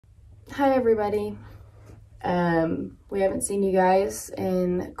Hi everybody. We haven't seen you guys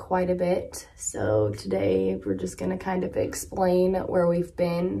in quite a bit, so today we're just gonna kind of explain where we've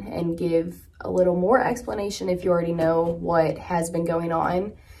been and give a little more explanation if you already know what has been going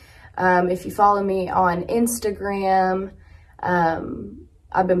on. If you follow me on Instagram,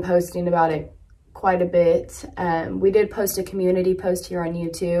 I've been posting about it quite a bit. We did post a community post here on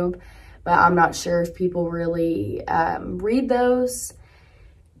YouTube, but I'm not sure if people really read those.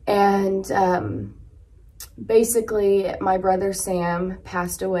 And basically, my brother Sam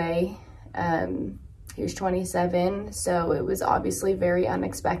passed away. He was 27, so it was obviously very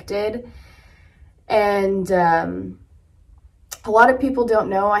unexpected. And a lot of people don't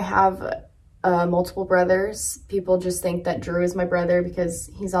know I have multiple brothers. People just think that Drew is my brother because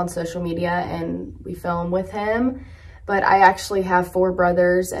he's on social media and we film with him. But I actually have 4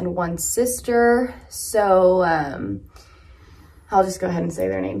 brothers and 1 sister. So I'll just go ahead and say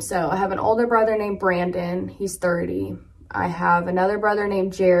their names. So I have an older brother named Brandon. He's 30. I have another brother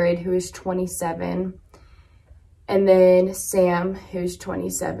named Jared, who is 27. And then Sam, who's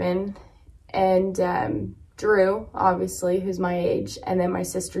 27. And Drew, obviously, who's my age. And then my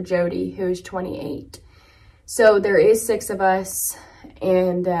sister Jody, who is 28. So there is 6 of us.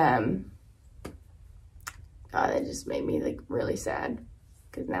 And God, that just made me like really sad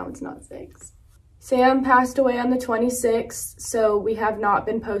because now it's not 6. Sam passed away on the 26th, so we have not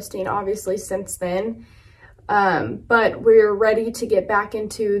been posting, obviously, since then. But we're ready to get back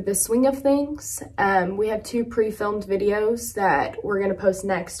into the swing of things. We have 2 pre-filmed videos that we're going to post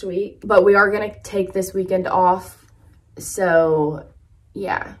next week, but we are going to take this weekend off. So,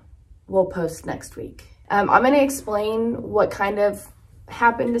 yeah, we'll post next week. I'm going to explain what kind of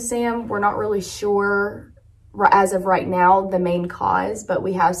happened to Sam. We're not really sure as of right now the main cause, but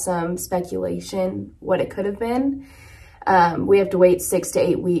we have some speculation what it could have been. We have to wait 6 to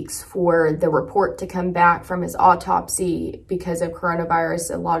 8 weeks for the report to come back from his autopsy because of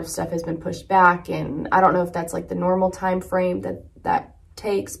coronavirus. A lot of stuff has been pushed back, and I don't know if that's like the normal time frame that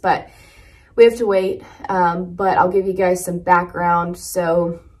takes, but we have to wait. But I'll give you guys some background.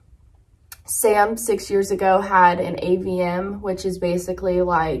 So Sam 6 years ago had an AVM, which is basically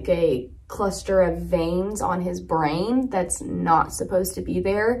like a cluster of veins on his brain that's not supposed to be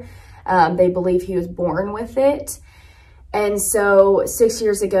there. They believe he was born with it. And so 6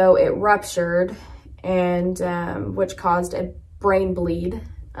 years ago it ruptured, and which caused a brain bleed.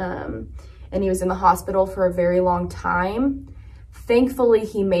 And he was in the hospital for a very long time. Thankfully,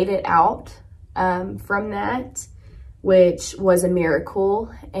 he made it out from that, which was a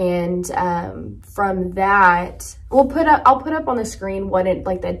miracle. And from that, I'll put up on the screen what it,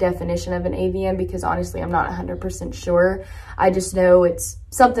 like the definition of an AVM, because honestly, I'm not 100% sure. I just know it's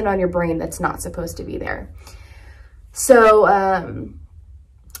something on your brain that's not supposed to be there. So,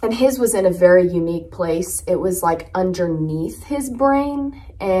 and his was in a very unique place. It was like underneath his brain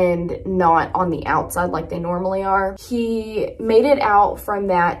and not on the outside like they normally are. He made it out from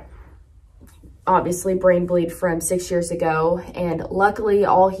that, obviously, brain bleed from 6 years ago. And luckily,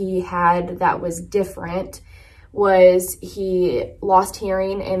 all he had that was different was he lost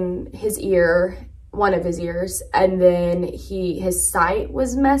hearing in his ear, one of his ears, and then his sight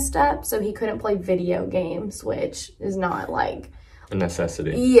was messed up, so he couldn't play video games, which is not like a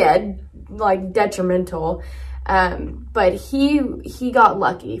necessity. Yeah, like detrimental. But he got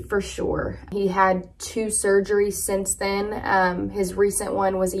lucky for sure. He had 2 surgeries since then. His recent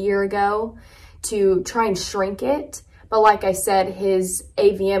one was a year ago to try and shrink it. But like I said, his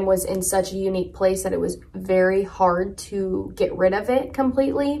AVM was in such a unique place that it was very hard to get rid of it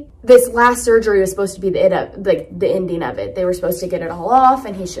completely. This last surgery was supposed to be the ending of it. They were supposed to get it all off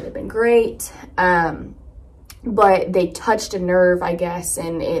and he should have been great. But they touched a nerve, I guess,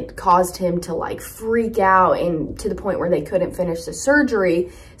 and it caused him to like freak out, and to the point where they couldn't finish the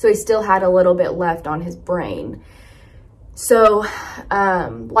surgery. So he still had a little bit left on his brain. So,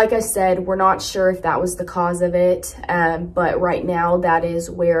 like I said, we're not sure if that was the cause of it, but right now that is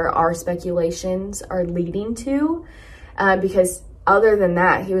where our speculations are leading to, because other than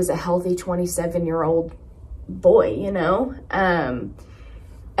that, he was a healthy 27-year-old boy, you know,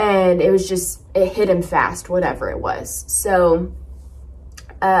 and it was just, it hit him fast, whatever it was. So,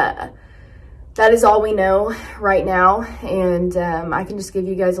 that is all we know right now, and I can just give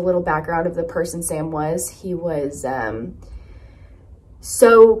you guys a little background of the person Sam was. He was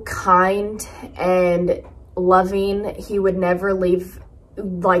so kind and loving. He would never leave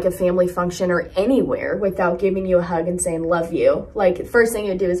like a family function or anywhere without giving you a hug and saying, love you. Like, the first thing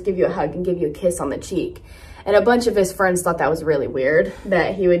he would do is give you a hug and give you a kiss on the cheek. And a bunch of his friends thought that was really weird,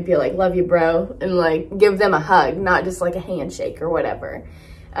 that he would be like, love you, bro, and like give them a hug, not just like a handshake or whatever.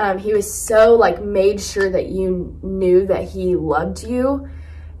 He was so like made sure that you knew that he loved you,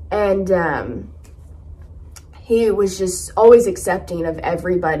 and he was just always accepting of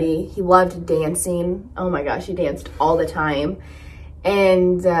everybody. He loved dancing. Oh my gosh, he danced all the time.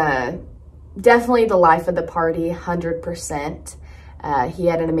 And definitely the life of the party, 100%. He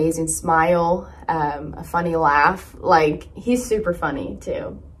had an amazing smile, a funny laugh. Like, he's super funny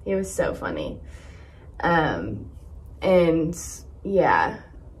too. He was so funny. And yeah,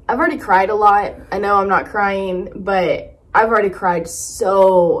 I've already cried a lot. I know I'm not crying, but I've already cried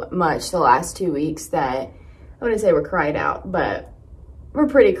so much the last 2 weeks that I wouldn't say we're cried out, but we're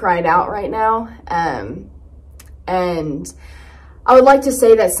pretty cried out right now. And I would like to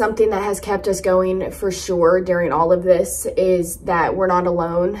say that something that has kept us going for sure during all of this is that we're not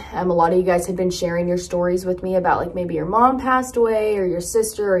alone. A lot of you guys have been sharing your stories with me about like maybe your mom passed away or your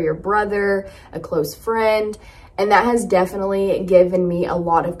sister or your brother, a close friend. And that has definitely given me a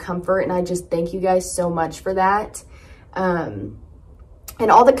lot of comfort. And I just thank you guys so much for that. And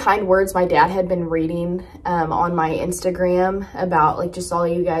all the kind words my dad had been reading on my Instagram about like just all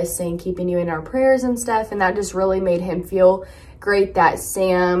you guys saying, keeping you in our prayers and stuff. And that just really made him feel great that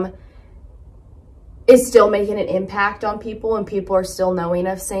Sam is still making an impact on people and people are still knowing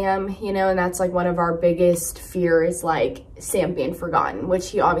of Sam, you know, and that's like one of our biggest fears, like Sam being forgotten, which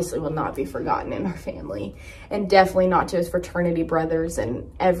he obviously will not be forgotten in our family, and definitely not to his fraternity brothers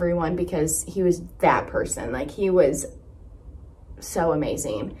and everyone, because he was that person. Like, he was so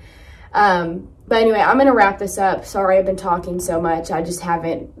amazing. But anyway, I'm gonna wrap this up. Sorry I've been talking so much. I just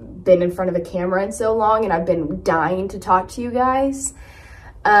haven't been in front of a camera in so long, and I've been dying to talk to you guys.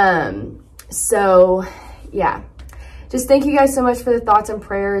 So yeah, just thank you guys so much for the thoughts and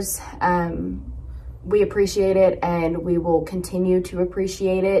prayers. We appreciate it, and we will continue to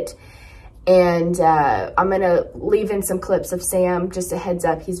appreciate it. And I'm gonna leave in some clips of Sam. Just a heads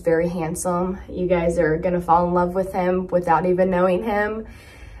up, he's very handsome. You guys are gonna fall in love with him without even knowing him.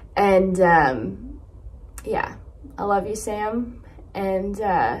 And yeah, I love you, Sam. And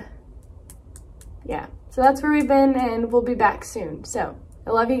yeah, so that's where we've been, and we'll be back soon. So I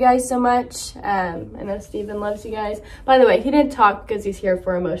love you guys so much. I know Steven loves you guys. By the way, he didn't talk because he's here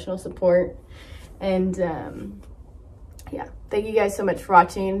for emotional support. And yeah, thank you guys so much for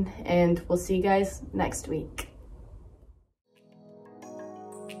watching, and we'll see you guys next week.